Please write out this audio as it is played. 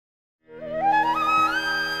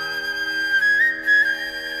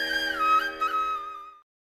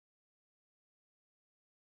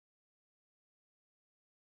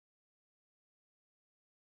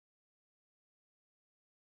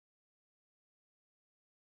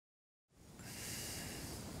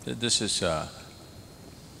This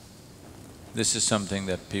is something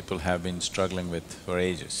that people have been struggling with for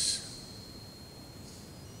ages,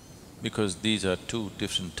 because these are two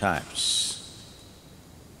different types.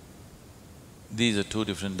 These are two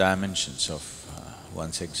different dimensions of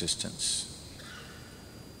one's existence.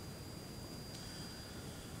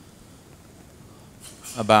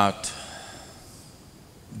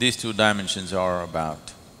 These two dimensions are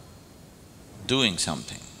about doing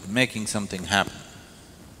something, making something happen,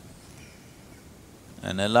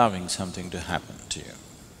 and allowing something to happen to you.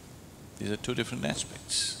 These are two different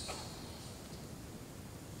aspects.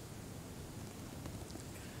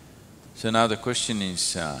 So now the question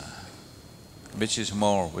is, which is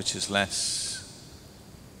more, which is less?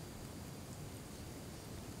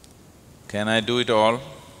 Can I do it all?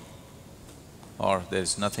 Or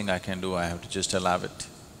there's nothing I can do, I have to just allow it?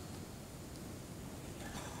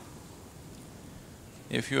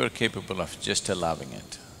 If you are capable of just allowing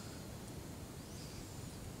it,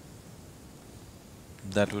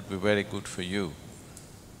 that would be very good for you.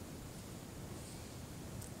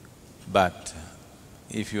 But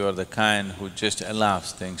if you are the kind who just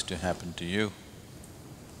allows things to happen to you,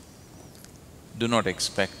 do not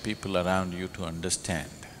expect people around you to understand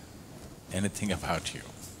anything about you,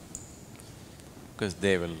 because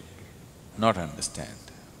they will not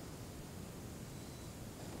understand.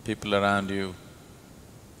 People around you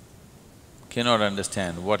cannot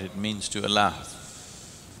understand what it means to allow.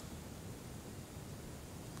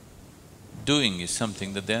 Doing is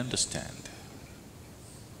something that they understand,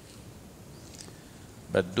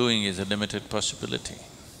 but doing is a limited possibility,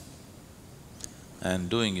 and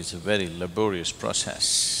doing is a very laborious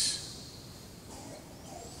process.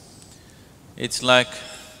 It's like,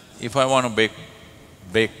 if I want to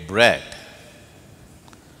bake bread,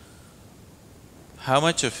 how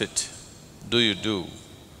much of it do you do?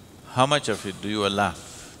 How much of it do you allow?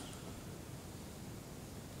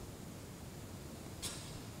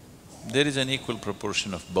 There is an equal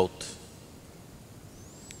proportion of both.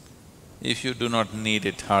 If you do not knead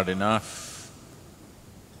it hard enough,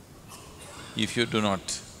 if you do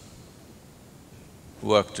not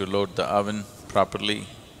work to load the oven properly,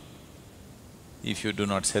 if you do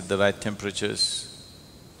not set the right temperatures,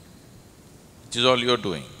 which is all you're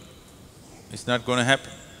doing, it's not going to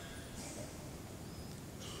happen.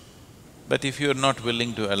 But if you're not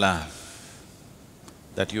willing to allow,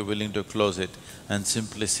 that you're willing to close it and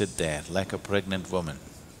simply sit there like a pregnant woman.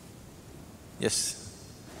 Yes,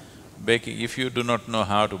 baking… if you do not know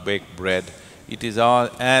how to bake bread, it is all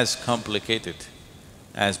as complicated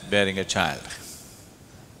as bearing a child.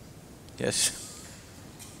 Yes.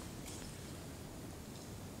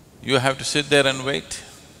 You have to sit there and wait.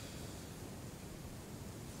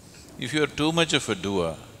 If you're too much of a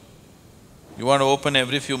doer, you want to open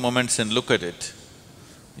every few moments and look at it,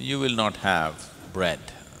 you will not have bread,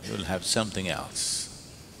 you will have something else.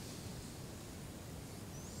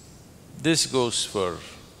 This goes for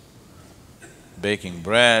baking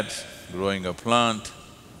bread, growing a plant,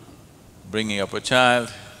 bringing up a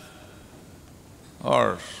child,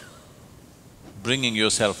 or bringing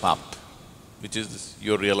yourself up, which is…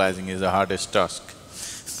 you're realizing is the hardest task.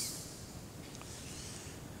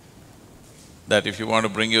 That if you want to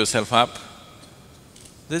bring yourself up,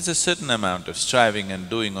 there's a certain amount of striving and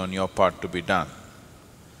doing on your part to be done.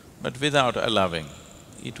 But without allowing,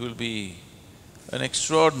 it will be an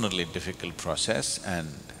extraordinarily difficult process and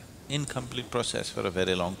incomplete process for a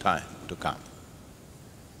very long time to come.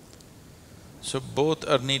 So both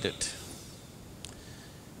are needed.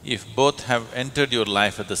 If both have entered your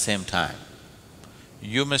life at the same time,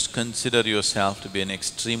 you must consider yourself to be an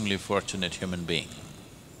extremely fortunate human being,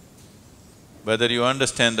 whether you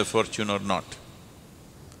understand the fortune or not.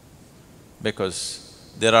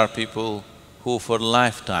 Because there are people who for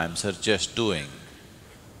lifetimes are just doing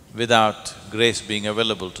without grace being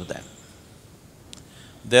available to them.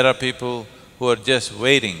 There are people who are just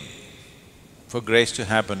waiting for grace to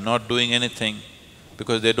happen, not doing anything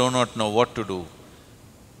because they do not know what to do,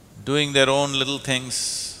 doing their own little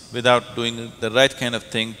things without doing the right kind of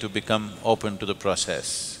thing to become open to the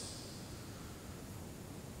process.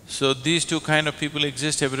 So these two kind of people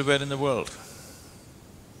exist everywhere in the world.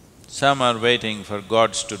 Some are waiting for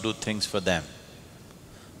gods to do things for them.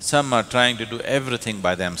 Some are trying to do everything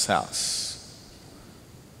by themselves.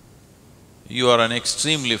 You are an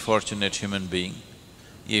extremely fortunate human being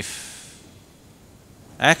if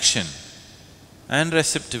action and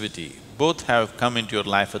receptivity both have come into your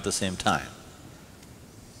life at the same time.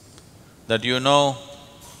 That you know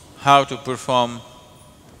how to perform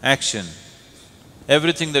action.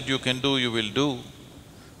 Everything that you can do, you will do,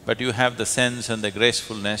 but you have the sense and the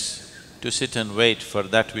gracefulness to sit and wait for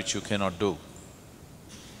that which you cannot do.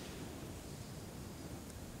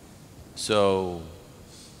 So,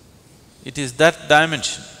 it is that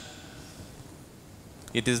dimension,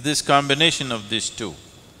 it is this combination of these two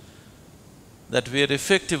that we are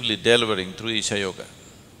effectively delivering through Isha Yoga.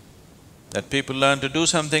 That people learn to do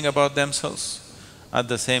something about themselves, at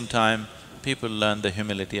the same time, people learn the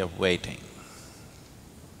humility of waiting.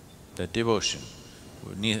 The devotion.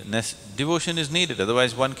 Devotion is needed,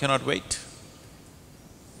 otherwise one cannot wait.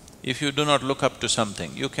 If you do not look up to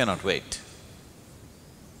something, you cannot wait.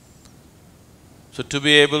 So to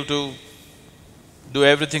be able to do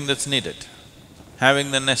everything that's needed,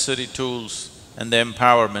 having the necessary tools and the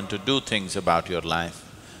empowerment to do things about your life,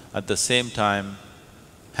 at the same time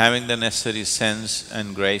having the necessary sense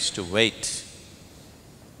and grace to wait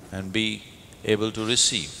and be able to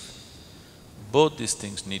receive. Both these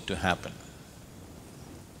things need to happen.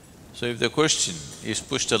 So if the question is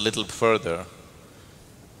pushed a little further,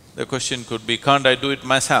 the question could be, can't I do it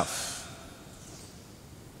myself?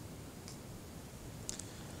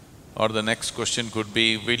 Or the next question could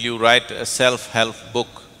be, will you write a self-help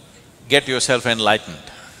book, get yourself enlightened?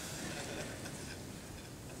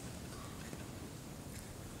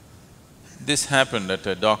 This happened at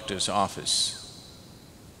a doctor's office.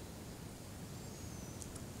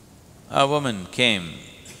 A woman came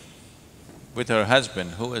with her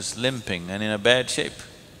husband who was limping and in a bad shape.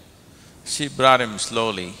 She brought him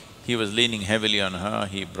slowly, he was leaning heavily on her,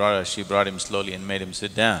 she brought him slowly and made him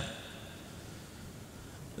sit down.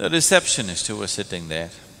 The receptionist who was sitting there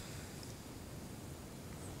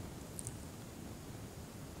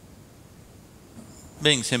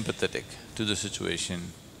being sympathetic to the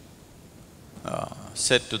situation,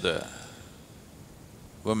 said to the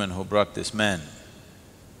woman who brought this man,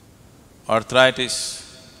 arthritis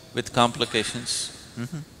with complications?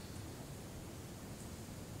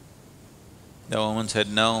 The woman said,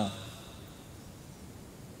 no.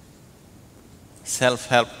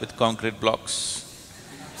 Self-help with concrete blocks.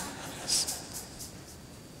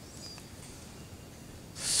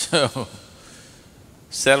 So,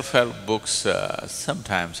 self-help books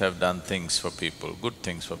sometimes have done things for people, good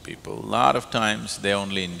things for people. A lot of times they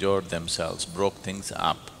only injured themselves, broke things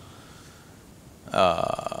up,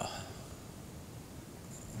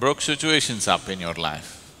 broke situations up in your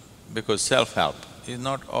life, because self-help is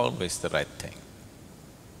not always the right thing.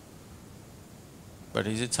 But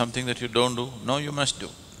is it something that you don't do? No, you must do.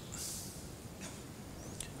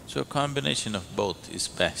 So a combination of both is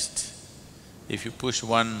best. If you push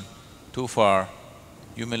one too far,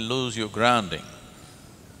 you may lose your grounding.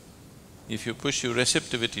 If you push your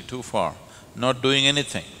receptivity too far, not doing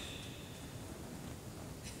anything,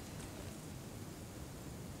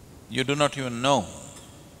 you do not even know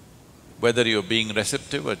whether you're being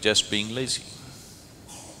receptive or just being lazy.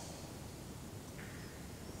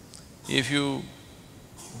 If you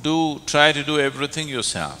try to do everything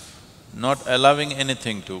yourself, not allowing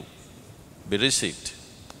anything to be received,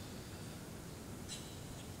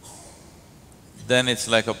 then it's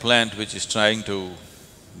like a plant which is trying to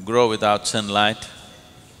grow without sunlight.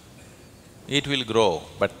 It will grow,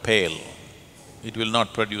 but pale. It will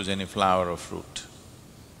not produce any flower or fruit.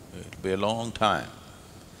 It'll be a long time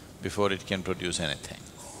before it can produce anything.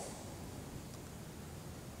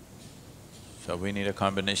 So we need a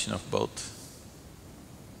combination of both.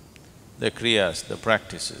 The kriyas, the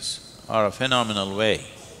practices are a phenomenal way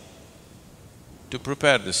to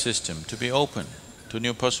prepare the system to be open to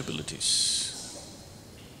new possibilities.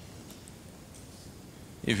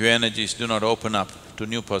 If your energies do not open up to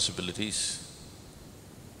new possibilities,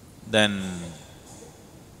 then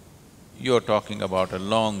you're talking about a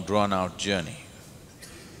long drawn-out journey.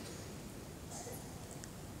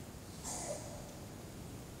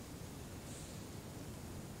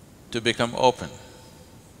 To become open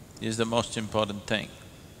is the most important thing.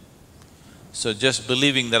 So just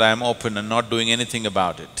believing that I'm open and not doing anything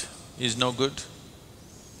about it is no good.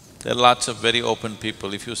 There are lots of very open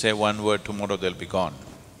people, if you say one word, tomorrow they'll be gone.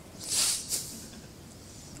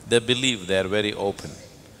 They believe they're very open.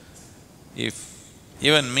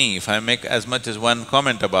 Even me, if I make as much as one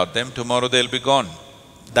comment about them, tomorrow they'll be gone.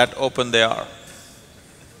 That open they are.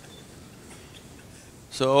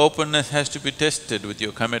 So openness has to be tested with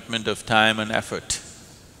your commitment of time and effort.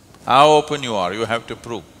 How open you are, you have to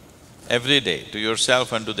prove every day to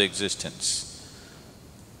yourself and to the existence.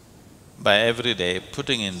 By every day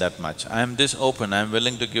putting in that much, I'm this open, I'm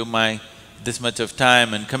willing to give my this much of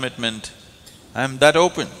time and commitment, I'm that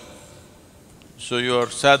open. So your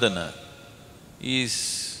sadhana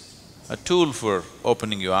is a tool for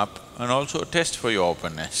opening you up and also a test for your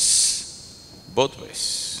openness, both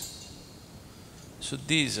ways. So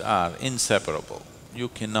these are inseparable, you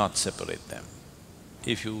cannot separate them.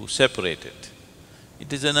 If you separate it,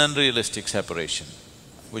 it is an unrealistic separation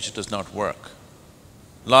which does not work,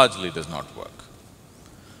 largely does not work.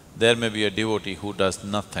 There may be a devotee who does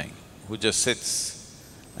nothing, who just sits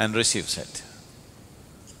and receives it.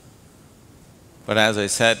 But as I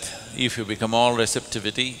said, if you become all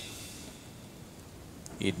receptivity,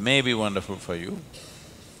 it may be wonderful for you,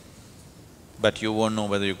 but you won't know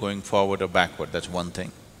whether you're going forward or backward, that's one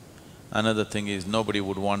thing. Another thing is nobody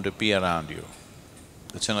would want to be around you,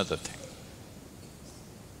 that's another thing.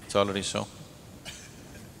 It's already so.